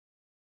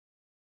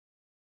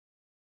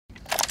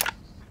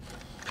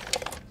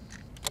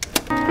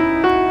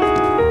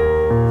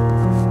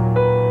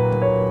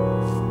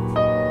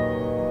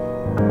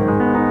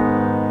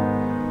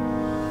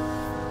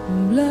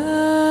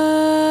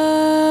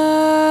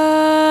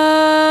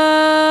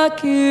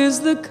is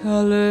the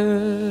color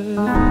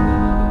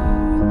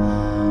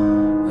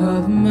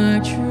of my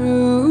true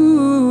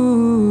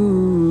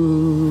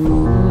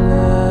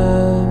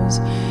love's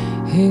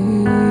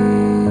hair.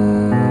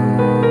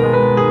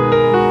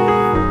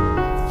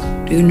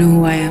 Do you know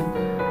who I am?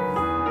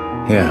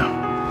 Yeah.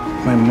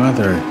 My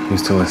mother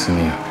used to listen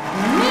to you.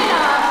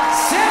 Nina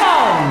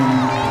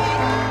Simone!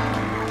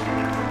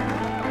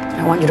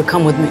 I want you to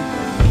come with me.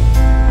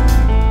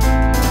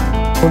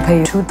 We'll pay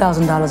you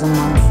 $2,000 a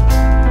month.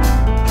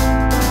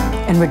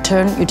 In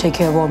return, you take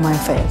care of all my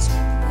affairs.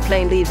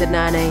 Plane leaves at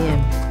 9 a.m.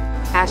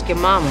 Ask your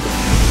mama.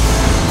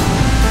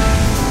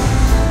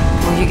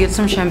 Will you get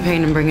some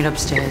champagne and bring it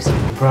upstairs?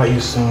 I brought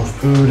you some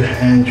food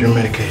and your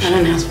medication. I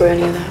didn't ask for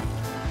any of that.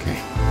 Okay.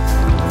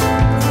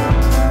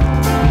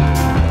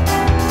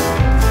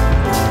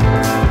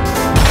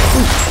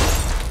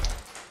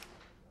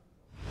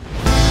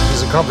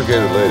 She's a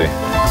complicated lady.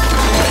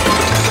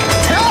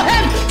 Tell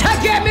him to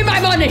give me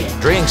my money!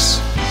 Drinks,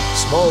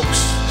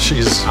 smokes,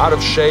 she's out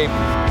of shape.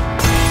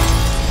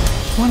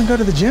 You want to go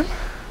to the gym?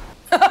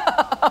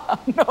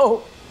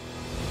 No.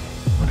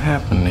 What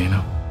happened,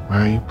 Nina?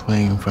 Why are you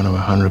playing in front of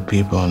 100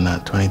 people and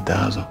not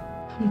 20,000?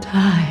 I'm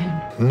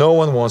tired. No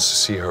one wants to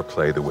see her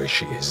play the way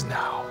she is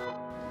now.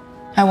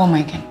 I won't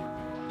make it.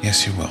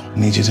 Yes, you will. I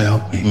need you to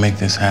help me make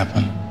this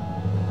happen.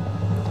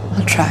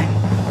 I'll try.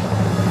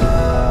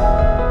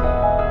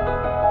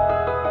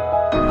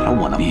 I don't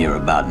want to hear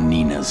about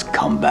Nina's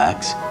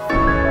comebacks.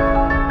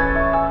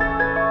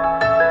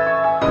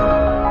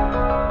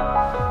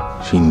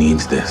 She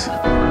needs this.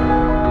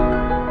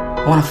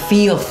 I want to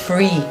feel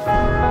free.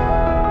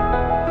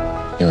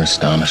 You're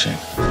astonishing.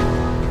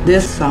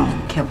 This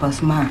song kept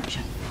us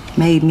marching.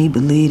 Made me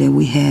believe that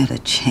we had a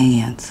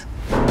chance.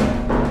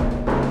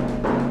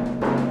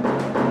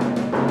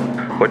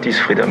 What is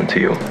freedom to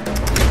you?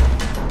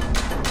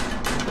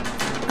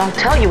 I'll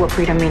tell you what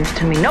freedom means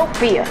to me. No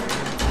fear.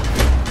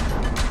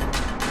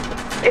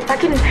 If I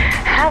can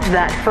have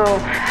that for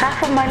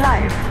half of my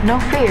life, no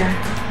fear,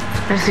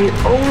 that's the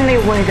only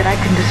way that I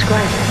can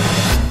describe it.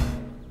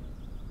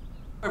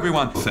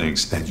 Everyone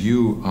thinks that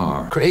you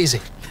are Crazy.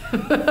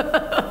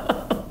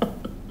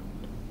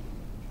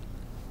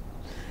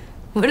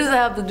 What does that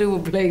have to do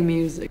with playing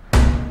music?